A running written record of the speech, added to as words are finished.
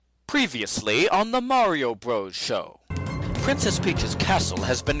Previously on the Mario Bros. Show. Princess Peach's castle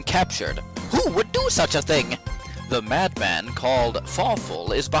has been captured. Who would do such a thing? The madman called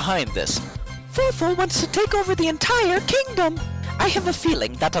Fawful is behind this. Fawful wants to take over the entire kingdom. I have a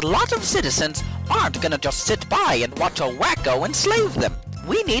feeling that a lot of citizens aren't gonna just sit by and watch a wacko enslave them.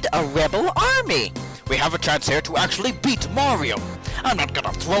 We need a rebel army. We have a chance here to actually beat Mario. I'm not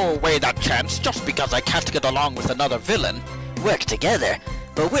gonna throw away that chance just because I can't get along with another villain. Work together,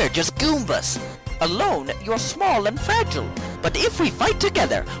 but we're just Goombas. Alone, you're small and fragile. But if we fight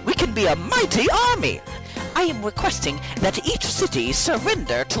together, we can be a mighty army. I am requesting that each city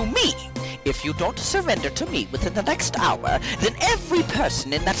surrender to me. If you don't surrender to me within the next hour, then every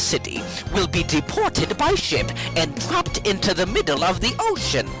person in that city will be deported by ship and dropped into the middle of the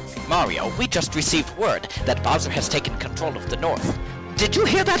ocean. Mario, we just received word that Bowser has taken control of the north. Did you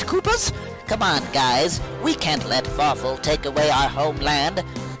hear that, Koopas? Come on, guys. We can't let Fawful take away our homeland.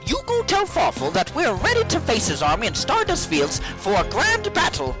 You go tell Fawful that we're ready to face his army in Stardust Fields for a grand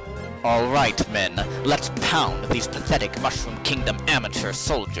battle. All right, men. Let's pound these pathetic Mushroom Kingdom amateur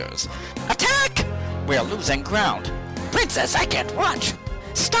soldiers. Attack! We're losing ground. Princess, I can't watch.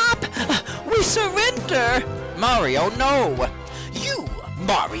 Stop! We surrender! Mario, no! You,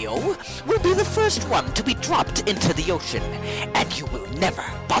 Mario, will be the first one to be dropped into the ocean, and you will never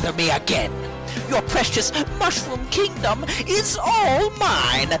bother me again. Your precious Mushroom Kingdom is all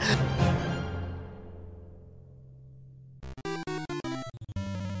mine!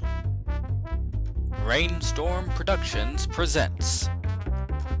 Rainstorm Productions presents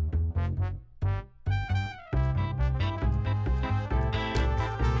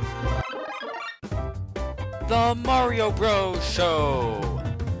The Mario Bros. Show,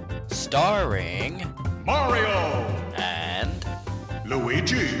 starring Mario and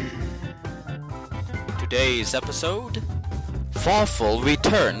Luigi. Today's episode, Fawful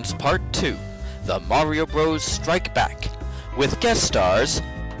Returns Part 2, The Mario Bros. Strike Back, with guest stars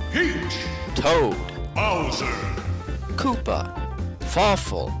Peach, Toad, Bowser, Koopa,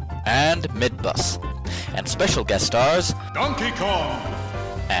 Fawful, and Midbus, and special guest stars Donkey Kong,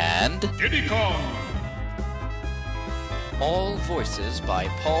 and Diddy Kong. all voices by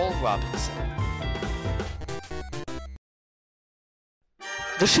Paul Robinson.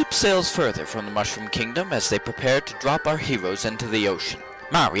 The ship sails further from the Mushroom Kingdom as they prepare to drop our heroes into the ocean.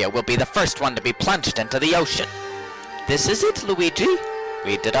 Mario will be the first one to be plunged into the ocean. This is it, Luigi.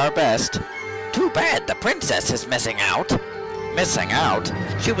 We did our best. Too bad the princess is missing out. Missing out?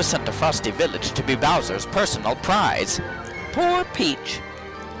 She was sent to Frosty Village to be Bowser's personal prize. Poor Peach.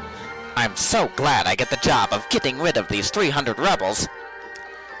 I'm so glad I get the job of getting rid of these 300 rebels.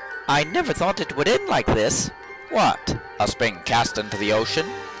 I never thought it would end like this. What? Us being cast into the ocean?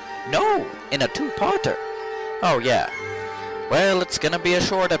 No, in a two-parter. Oh, yeah. Well, it's gonna be a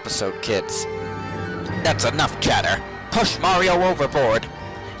short episode, kids. That's enough chatter. Push Mario overboard.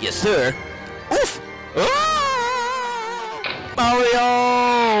 Yes, sir. Oof! Ah!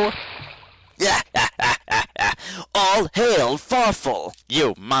 Mario! All hail Fawful!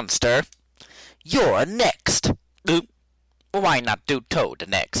 You monster! You're next. Why not do Toad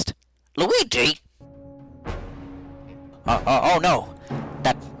next? Luigi! Oh no!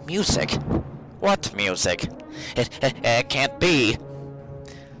 That music. What music? It can't be.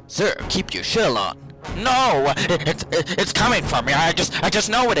 Sir, keep your shell on. No! It's coming for me. I just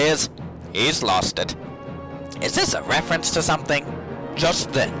know it is. He's lost it. Is this a reference to something?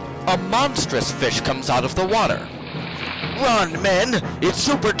 Just then, a monstrous fish comes out of the water. Run, men! It's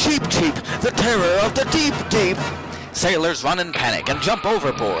Super Cheep Cheep, the terror of the deep deep! Sailors run in panic and jump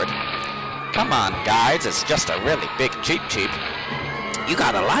overboard. Come on, guys, it's just a really big Cheep Cheep. You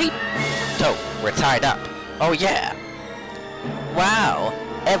got a light? Toad, we're tied up. Oh yeah. Wow,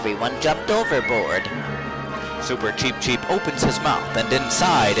 everyone jumped overboard. Super Cheep Cheep opens his mouth and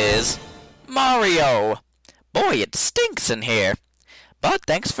inside is Mario! Boy, it stinks in here. But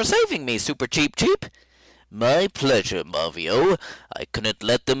thanks for saving me, Super Cheep Cheep. My pleasure, Mario. I couldn't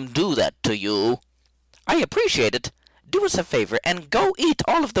let them do that to you. I appreciate it. Do us a favor and go eat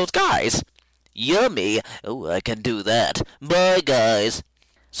all of those guys. Yummy. Oh, I can do that. Bye, guys.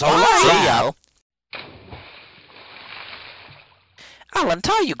 So long. See ya. I'll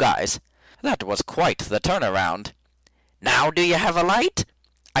untie you guys. That was quite the turnaround. Now do you have a light?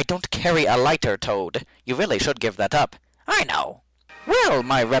 I don't carry a lighter, Toad. You really should give that up. I know. Well,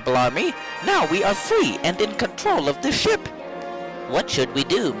 my rebel army, now we are free and in control of the ship. What should we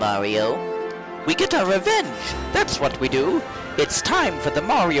do, Mario? We get our revenge. That's what we do. It's time for the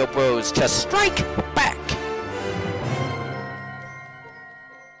Mario Bros. To strike back.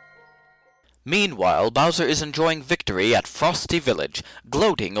 Meanwhile, Bowser is enjoying victory at Frosty Village,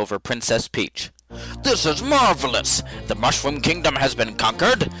 gloating over Princess Peach. This is marvelous! The Mushroom Kingdom has been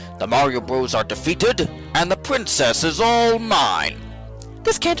conquered, the Mario Bros are defeated, and the princess is all mine!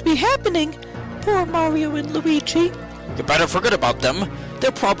 This can't be happening. Poor Mario and Luigi. You better forget about them.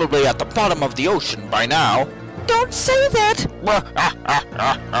 They're probably at the bottom of the ocean by now. Don't say that!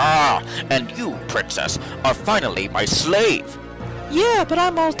 And you, princess, are finally my slave. Yeah, but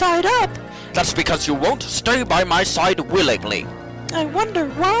I'm all tied up. That's because you won't stay by my side willingly. I wonder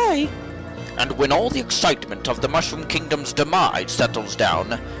why. And when all the excitement of the Mushroom Kingdom's demise settles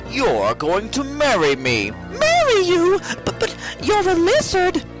down, you're going to marry me. Marry you? But you're a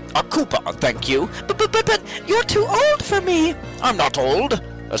lizard. A Koopa, thank you. But you're too old for me. I'm not old,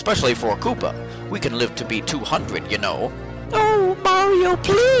 especially for a Koopa. We can live to be 200, you know. Oh, Mario,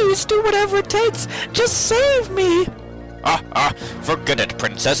 please do whatever it takes. Just save me. Forget it,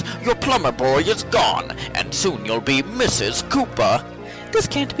 princess. Your plumber boy is gone, and soon you'll be Mrs. Koopa. This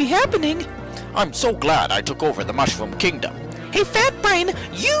can't be happening. I'm so glad I took over the Mushroom Kingdom. Hey, Fat Brain,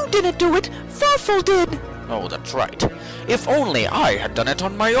 you didn't do it. Fawful did. Oh, that's right. If only I had done it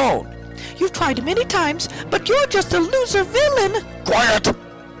on my own. You've tried many times, but you're just a loser villain. Quiet!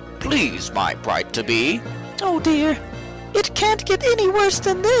 Please, my bride-to-be. Oh, dear. It can't get any worse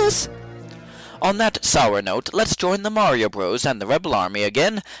than this. On that sour note, let's join the Mario Bros. And the Rebel Army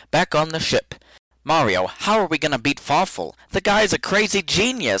again, back on the ship. Mario, how are we gonna beat Fawful? The guy's a crazy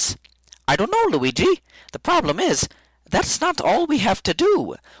genius. I don't know, Luigi. The problem is, that's not all we have to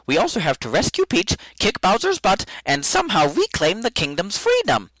do. We also have to rescue Peach, kick Bowser's butt, and somehow reclaim the kingdom's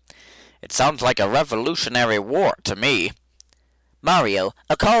freedom. It sounds like a revolutionary war to me. Mario,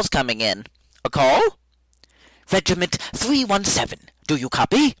 a call's coming in. A call? Regiment 317. Do you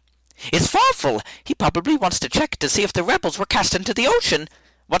copy? It's Fawful. He probably wants to check to see if the rebels were cast into the ocean.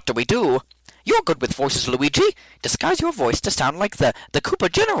 What do we do? You're good with voices, Luigi. Disguise your voice to sound like the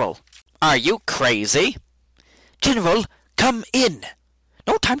Koopa General. Are you crazy? General, come in.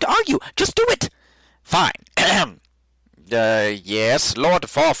 No time to argue. Just do it. Fine. Yes, Lord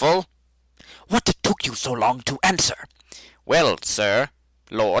Fawful. What took you so long to answer? Well, sir,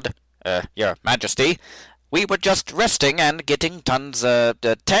 Lord, Your Majesty, we were just resting and getting tans.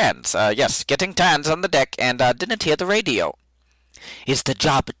 Yes, getting tans on the deck and didn't hear the radio. Is the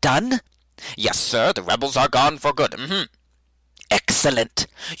job done? Yes, sir, the rebels are gone for good. Excellent.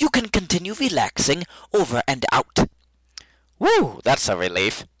 You can continue relaxing. Over and out. Woo, that's a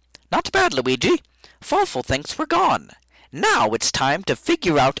relief. Not bad, Luigi. Fawful thinks we're gone. Now it's time to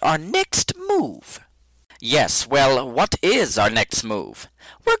figure out our next move. Yes, well, what is our next move?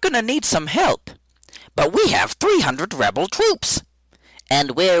 We're gonna need some help. But we have 300 rebel troops.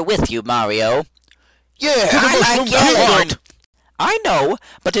 And we're with you, Mario. Yeah, I like yelling. I know,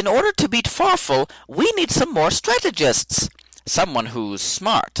 but in order to beat Fawful, we need some more strategists. Someone who's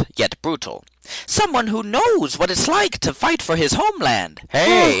smart, yet brutal. Someone who knows what it's like to fight for his homeland.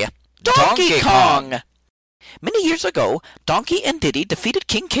 Hey, Donkey Kong! Many years ago, Donkey and Diddy defeated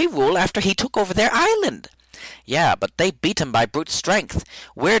King K. Rool after he took over their island. Yeah, but they beat him by brute strength.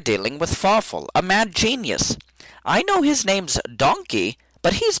 We're dealing with Fawful, a mad genius. I know his name's Donkey,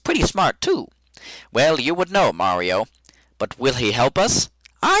 but he's pretty smart too. Well, you would know, Mario. But will he help us?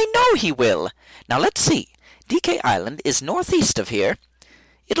 I know he will. Now let's see. DK Island is northeast of here.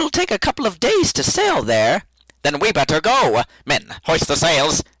 It'll take a couple of days to sail there. Then we better go. Men, hoist the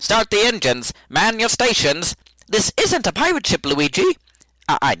sails. Start the engines. Man your stations. This isn't a pirate ship, Luigi.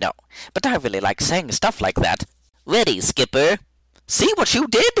 I know, but I really like saying stuff like that. Ready, Skipper. See what you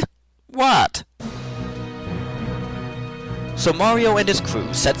did? What? So Mario and his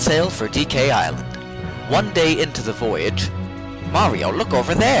crew set sail for DK Island. One day into the voyage, Mario, look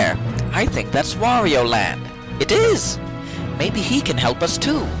over there. I think that's Wario Land. It is. Maybe he can help us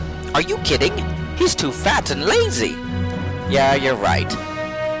too. Are you kidding? He's too fat and lazy. Yeah, you're right.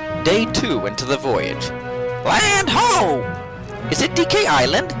 Day 2 into the voyage. Land ho! Is it DK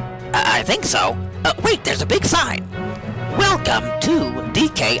Island? I think so. Wait, there's a big sign. Welcome to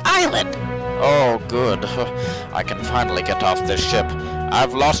DK Island. Oh, good. I can finally get off this ship.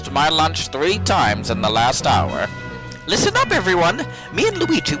 I've lost my lunch 3 times in the last hour. Listen up, everyone. Me and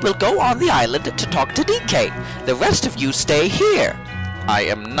Luigi will go on the island to talk to DK. The rest of you stay here. I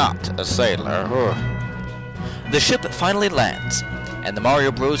am not a sailor. The ship finally lands, and the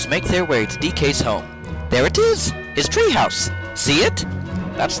Mario Bros. Make their way to DK's home. There it is, his treehouse. See it?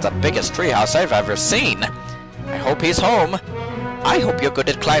 That's the biggest treehouse I've ever seen. I hope he's home. I hope you're good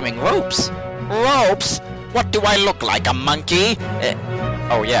at climbing ropes. Ropes? What do I look like, a monkey?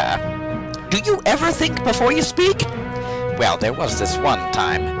 Oh, yeah. Do you ever think before you speak? Well, there was this one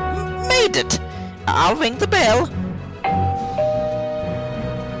time. made it! I'll ring the bell.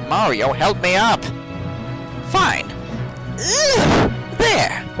 Mario, help me up! Fine. Ugh,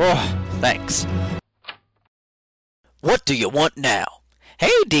 there! Oh, thanks. What do you want now?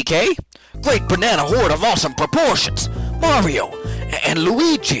 Hey, DK! Great banana horde of awesome proportions! Mario! And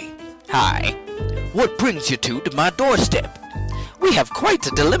Luigi! Hi. What brings you two to my doorstep? We have quite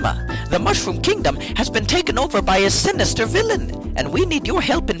a dilemma. The Mushroom Kingdom has been taken over by a sinister villain, and we need your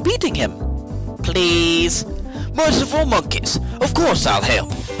help in beating him. Please? Merciful monkeys! Of course I'll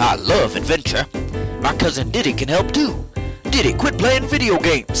help. I love adventure. My cousin Diddy can help too. Diddy, quit playing video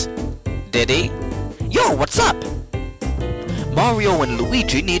games. Diddy? Yo, what's up? Mario and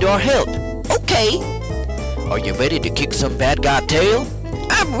Luigi need our help. Okay. Are you ready to kick some bad guy tail?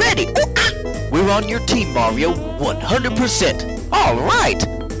 I'm ready. We're on your team, Mario. 100%. All right.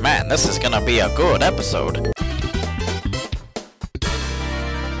 Man, this is gonna be a good episode.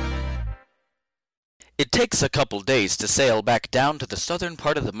 It takes a couple days to sail back down to the southern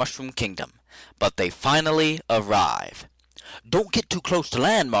part of the Mushroom Kingdom, but they finally arrive. Don't get too close to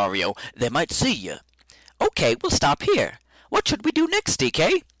land, Mario. They might see you. Okay, we'll stop here. What should we do next,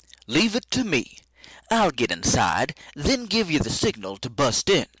 DK? Leave it to me. I'll get inside, then give you the signal to bust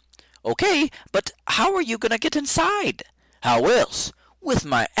in. Okay, but how are you gonna get inside? How else? With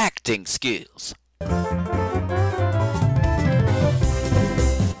my acting skills.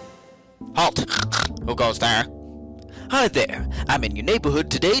 Halt! Who goes there? Hi there. I'm in your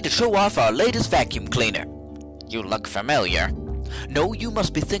neighborhood today to show off our latest vacuum cleaner. You look familiar. No, you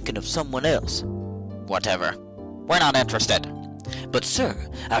must be thinking of someone else. Whatever. We're not interested. But sir,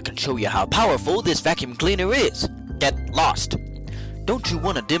 I can show you how powerful this vacuum cleaner is. Get lost. Don't you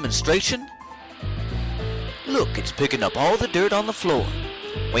want a demonstration? Look, it's picking up all the dirt on the floor.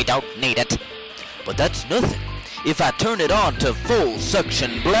 We don't need it. But that's nothing. If I turn it on to full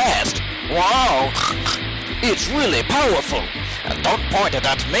suction blast, wow! It's really powerful. And don't point it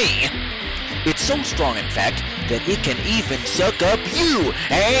at me. It's so strong, in fact, that it can even suck up you.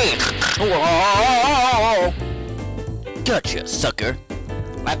 Hey! Whoa! Gotcha, sucker.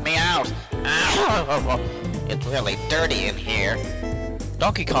 Let me out. It's really dirty in here.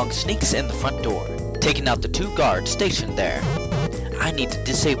 Donkey Kong sneaks in the front door, taking out the two guards stationed there. I need to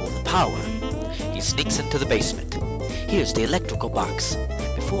disable the power. He sneaks into the basement. Here's the electrical box.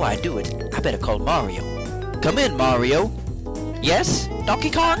 Before I do it, I better call Mario. Come in, Mario. Yes,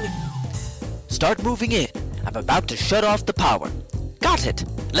 Donkey Kong? Start moving in. I'm about to shut off the power. Got it.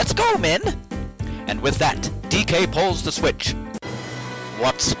 Let's go, men. And with that, DK pulls the switch.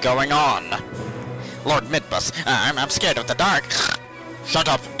 What's going on? Lord Midbus, I'm scared of the dark. Shut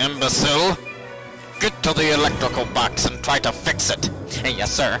up, imbecile. Get to the electrical box and try to fix it.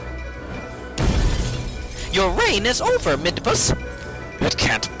 Yes, sir. Your reign is over, Midbus. It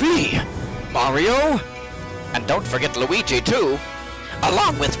can't be. Mario? And don't forget Luigi, too.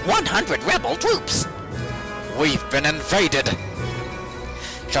 Along with 100 rebel troops. We've been invaded.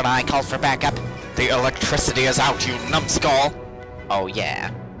 Should I call for backup? The electricity is out, you numbskull. Oh,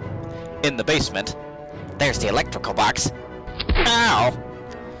 yeah. In the basement. There's the electrical box. Ow!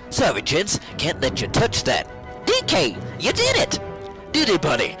 Sorry, gents. Can't let you touch that. DK, you did it! Diddy,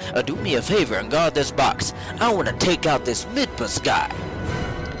 buddy, do me a favor and guard this box. I want to take out this Midbus guy.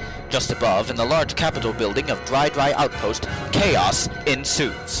 Just above, in the large Capitol building of Dry Outpost, chaos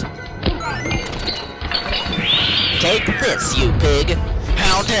ensues. Take this, you pig!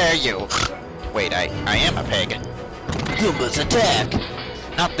 How dare you! Wait, I am a pig. Goomba's attack!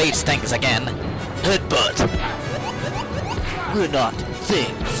 Not these things again. Headbutt! We're not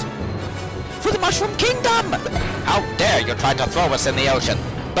things. For the Mushroom Kingdom! How dare you try to throw us in the ocean?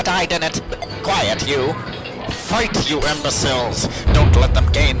 But I didn't. Quiet, you. Fight, you imbeciles! Don't let them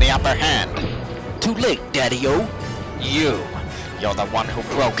gain the upper hand. Too late, Daddy-O. You're the one who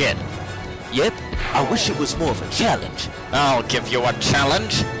broke in. Yep, I wish it was more of a challenge. I'll give you a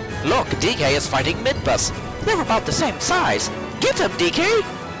challenge. Look, DK is fighting Midbus. They're about the same size. Get him, DK!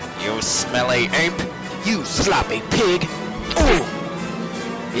 You smelly ape! You sloppy pig! Oh!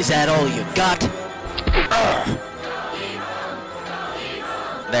 Is that all you got?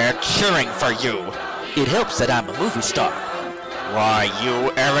 They're cheering for you. It helps that I'm a movie star. Why,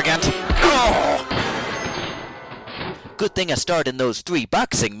 you arrogant? Oh! Good thing I starred in those 3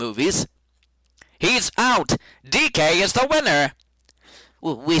 boxing movies. He's out! DK is the winner!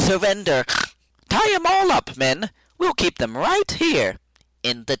 We surrender. Tie 'em all up, men. We'll keep them right here.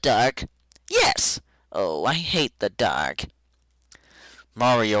 In the dark? Yes. Oh, I hate the dark.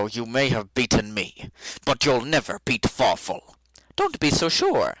 Mario, you may have beaten me, but you'll never beat Fawful. Don't be so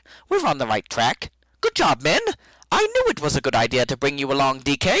sure. We're on the right track. Good job, men. I knew it was a good idea to bring you along,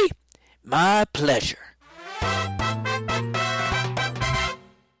 DK. My pleasure.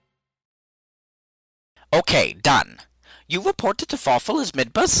 Okay, done. You reported to Fawful as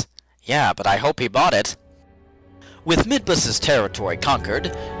Midbus? Yeah, but I hope he bought it. With Midbus's territory conquered,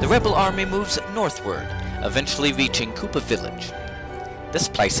 the rebel army moves northward, eventually reaching Koopa Village. This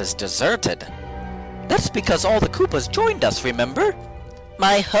place is deserted. That's because all the Koopas joined us, remember?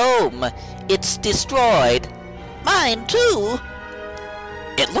 My home. It's destroyed. Mine too.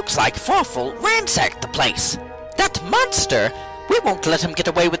 It looks like Fawful ransacked the place. That monster! We won't let him get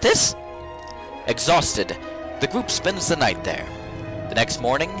away with this. Exhausted, the group spends the night there. The next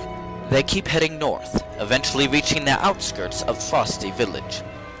morning, they keep heading north, eventually reaching the outskirts of Frosty Village.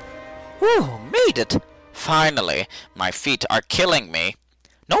 Whew, made it! Finally, my feet are killing me.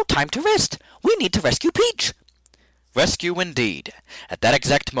 No time to rest. We need to rescue Peach. Rescue indeed. At that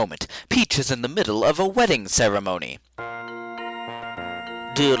exact moment, Peach is in the middle of a wedding ceremony.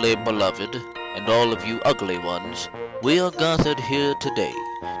 Dearly beloved, and all of you ugly ones, we are gathered here today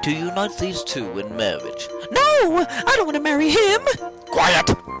to unite these two in marriage. No! I don't want to marry him! Quiet!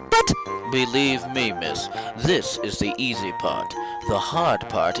 But believe me, miss, this is the easy part. The hard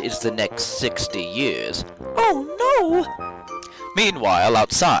part is the next 60 years. Oh, no! Meanwhile,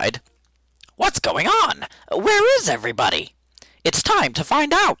 outside... What's going on? Where is everybody? It's time to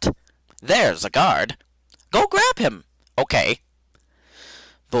find out. There's a guard. Go grab him. Okay.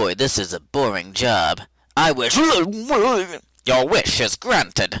 Boy, this is a boring job. I wish... Your wish is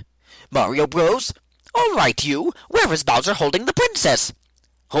granted. Mario Bros? All right, you. Where is Bowser holding the princess?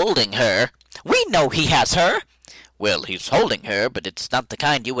 Holding her? We know he has her. Well, he's holding her, but it's not the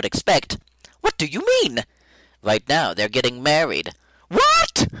kind you would expect. What do you mean? Right now, they're getting married.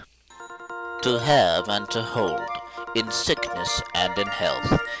 What? To have and to hold, in sickness and in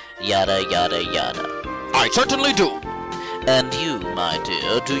health, yada yada yada. I certainly do. And you, my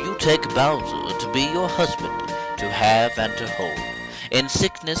dear, do you take Bowser to be your husband, to have and to hold, in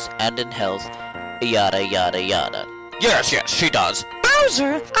sickness and in health, yada yada yada? Yes, yes, she does.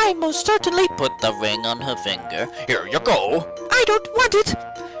 Bowser, I most certainly... Put the ring on her finger. Here you go. I don't want it.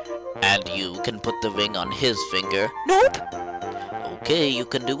 And you can put the ring on his finger. Nope. Okay, you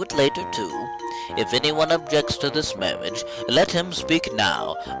can do it later too. If anyone objects to this marriage, let him speak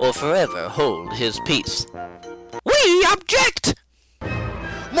now, or forever hold his peace. We object!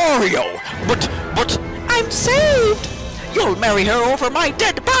 Mario! But... I'm saved! You'll marry her over my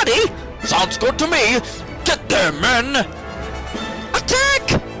dead body? Sounds good to me! Get there, men!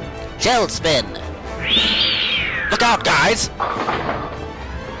 Attack! Shell spin. Look out, guys!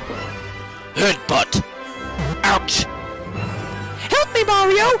 Headbutt! Ouch! Help me,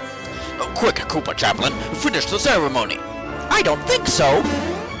 Mario! Quick, Koopa Chaplain, finish the ceremony. I don't think so.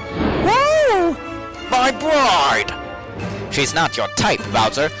 Whoa! My bride! She's not your type,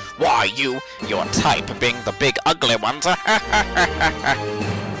 Bowser. Why, your type being the big ugly ones.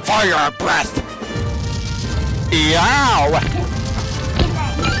 Fire breath! Yow!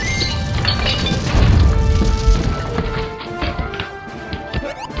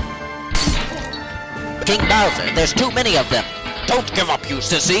 King Bowser, there's too many of them. Don't give up, you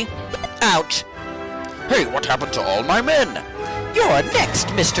sissy! Ouch! Hey, what happened to all my men? You're next,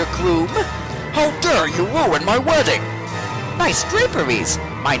 Mr. Groom. How dare you ruin my wedding? Nice draperies.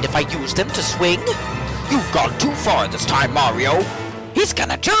 Mind if I use them to swing? You've gone too far this time, Mario. He's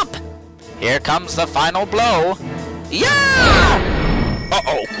gonna jump. Here comes the final blow. Yeah!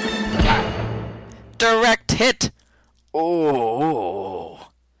 Uh-oh. Direct hit. Oh.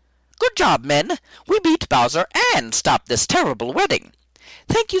 Good job, men. We beat Bowser and stopped this terrible wedding.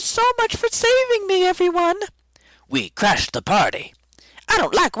 Thank you so much for saving me, everyone. We crashed the party. I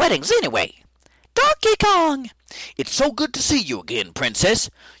don't like weddings anyway. Donkey Kong! It's so good to see you again, Princess.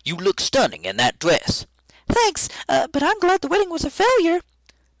 You look stunning in that dress. Thanks, but I'm glad the wedding was a failure.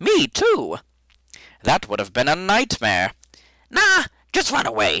 Me too. That would have been a nightmare. Nah, just run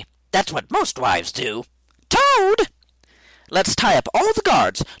away. That's what most wives do. Toad! Let's tie up all the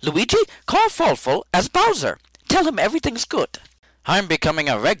guards. Luigi, call Fawful as Bowser. Tell him everything's good. I'm becoming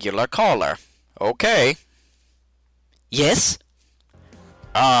a regular caller. Okay. Yes?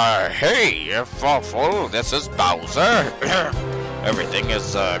 Hey, Fawful, this is Bowser. Everything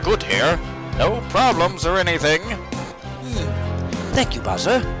is good here. No problems or anything. Thank you,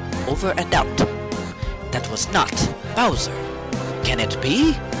 Bowser. Over and out. That was not Bowser. Can it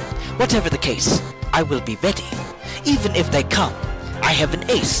be? Whatever the case, I will be ready. Even if they come, I have an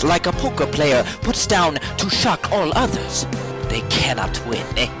ace like a poker player puts down to shock all others. They cannot win.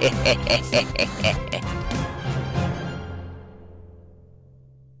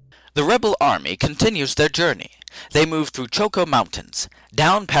 The rebel army continues their journey. They move through Choco Mountains,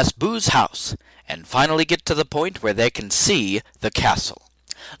 down past Boo's house, and finally get to the point where they can see the castle.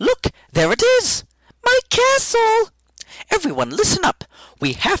 Look, there it is! My castle! Everyone listen up.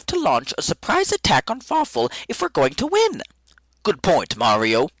 We have to launch a surprise attack on Fawful if we're going to win. Good point,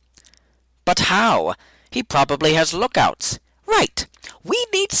 Mario. But how? He probably has lookouts. Right. We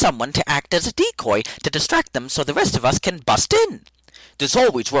need someone to act as a decoy to distract them so the rest of us can bust in. This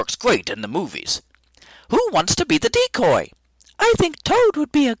always works great in the movies. Who wants to be the decoy? I think Toad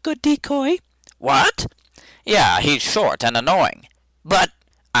would be a good decoy. What? Yeah, he's short and annoying. But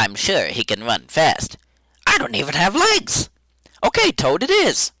I'm sure he can run fast. I don't even have legs. Okay, Toad, it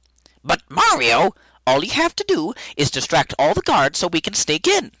is. But Mario, all you have to do is distract all the guards so we can sneak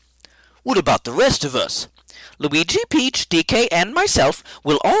in. What about the rest of us? Luigi, Peach, DK, and myself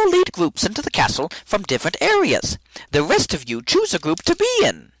will all lead groups into the castle from different areas. The rest of you choose a group to be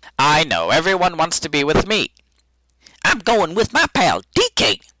in. I know, everyone wants to be with me. I'm going with my pal,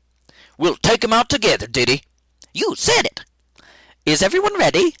 DK. We'll take him out together, Diddy. You said it. Is everyone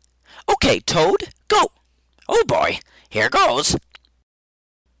ready? Okay, Toad, go. Oh boy, here goes.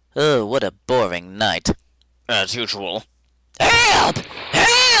 Oh, what a boring night. As usual. Help!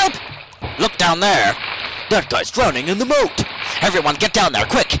 Help! Look down there. That guy's drowning in the moat. Everyone get down there,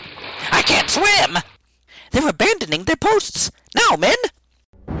 quick. I can't swim. They're abandoning their posts. Now, men.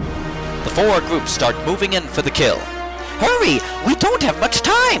 The four groups start moving in for the kill. Hurry, we don't have much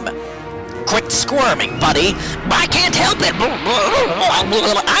time. Quit squirming, buddy. I can't help it.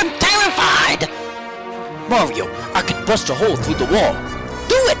 I'm terrified. Mario, I can bust a hole through the wall.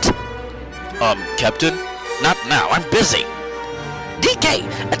 Do it. Captain? Not now, I'm busy.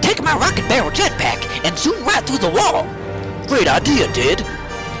 DK, take my rocket barrel jetpack and zoom right through the wall. Great idea, Did.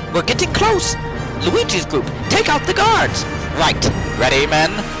 We're getting close. Luigi's group, take out the guards. Right. Ready, men?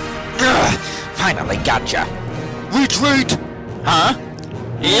 Ugh, finally gotcha. Retreat! Huh?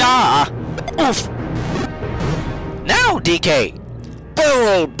 Yeah. Oof. Now, DK.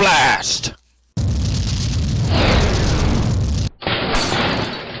 Barrel blast!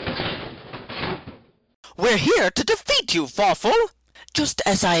 We're here to defeat you, Fawful! Just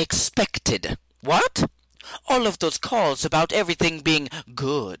as I expected. What? All of those calls about everything being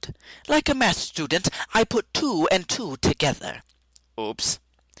good. Like a math student, I put 2 and 2 together. Oops.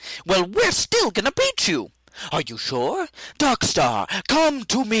 Well, we're still gonna beat you. Are you sure? Darkstar, come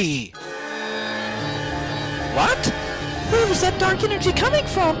to me! What? Where was that dark energy coming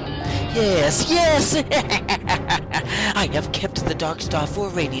from? Yes, yes! I have kept the Darkstar for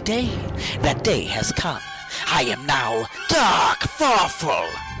a rainy day. That day has come. I am now Dark Fawful!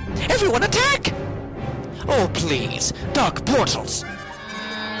 Everyone attack! Oh, please, dark portals!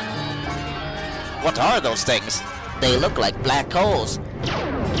 What are those things? They look like black holes.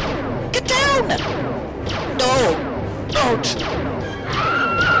 Get down! No! Ouch!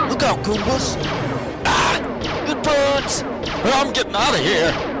 Look out, Goombas! Ah! It burns! I'm getting out of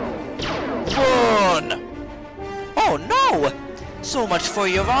here! Run! Oh no! So much for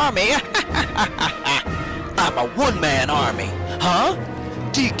your army! I'm a one-man army! Huh?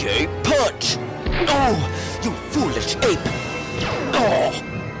 DK, punch! Oh, you foolish ape! Oh!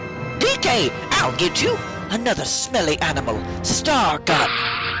 DK, I'll get you! Another smelly animal, Star Gun!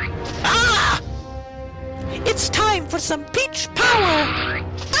 Ah! It's time for some peach power!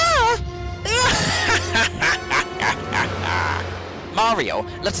 Ah! Mario,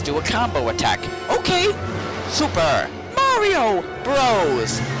 let's do a combo attack. Okay. Super Mario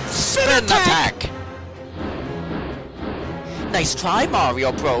Bros. Spin attack! Nice try,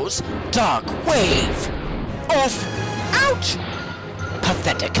 Mario Bros. Dark Wave! Oof! Ouch!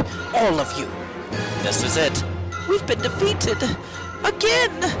 Pathetic, all of you. This is it. We've been defeated.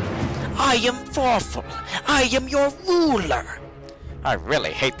 Again! I am Fawful. I am your ruler. I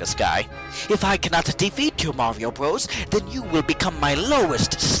really hate this guy. If I cannot defeat you, Mario Bros, then you will become my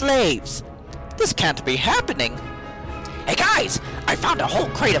lowest slaves. This can't be happening. Hey guys, I found a whole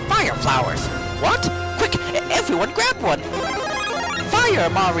crate of fire flowers. What? Quick, everyone grab one. Fire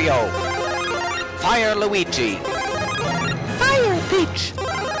Mario. Fire Luigi. Fire Peach.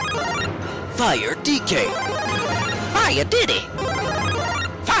 Fire DK. Fire Diddy.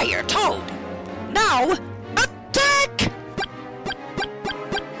 Fire Toad. Now, attack!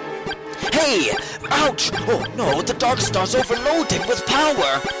 Hey! Ouch! Oh no, the Darkstar's overloading with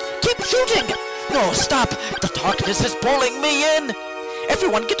power! Keep shooting! No, stop! The darkness is pulling me in!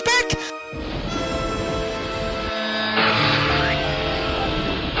 Everyone get back!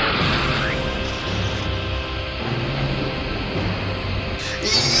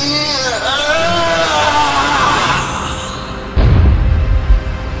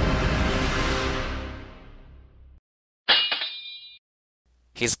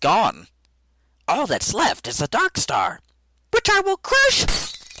 He's gone. All that's left is the Dark Star, which I will crush.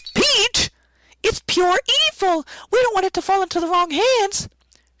 Peach! It's pure evil! We don't want it to fall into the wrong hands.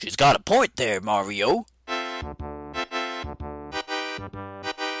 She's got a point there, Mario.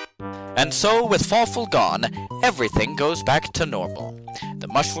 And so, with Fawful gone, everything goes back to normal. The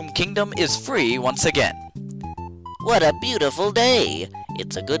Mushroom Kingdom is free once again. What a beautiful day!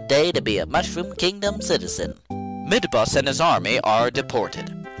 It's a good day to be a Mushroom Kingdom citizen. Midbus and his army are deported.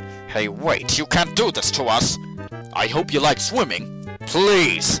 Hey, wait, you can't do this to us. I hope you like swimming.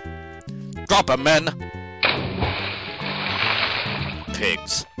 Please. Drop him, men.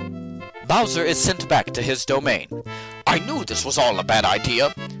 Pigs. Bowser is sent back to his domain. I knew this was all a bad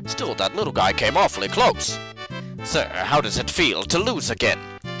idea. Still, that little guy came awfully close. Sir, how does it feel to lose again?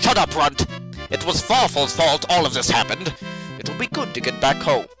 Shut up, Runt. It was Fawful's fault all of this happened. It will be good to get back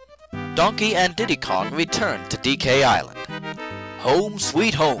home. Donkey and Diddy Kong return to DK Island. Home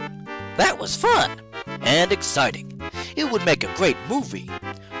sweet home. That was fun. And exciting. It would make a great movie.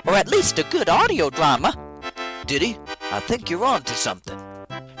 Or at least a good audio drama. Diddy, I think you're on to something.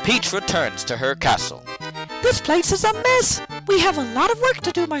 Peach returns to her castle. This place is a mess. We have a lot of work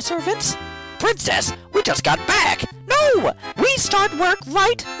to do, my servants. Princess, we just got back. No, we start work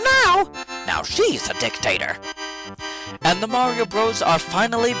right now. Now she's a dictator. And the Mario Bros are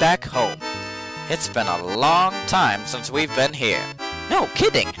finally back home. It's been a long time since we've been here. No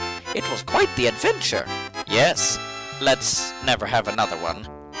kidding. It was quite the adventure. Yes. Let's never have another one.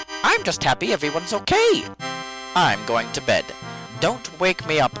 I'm just happy everyone's okay. I'm going to bed. Don't wake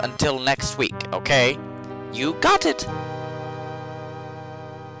me up until next week, okay? You got it.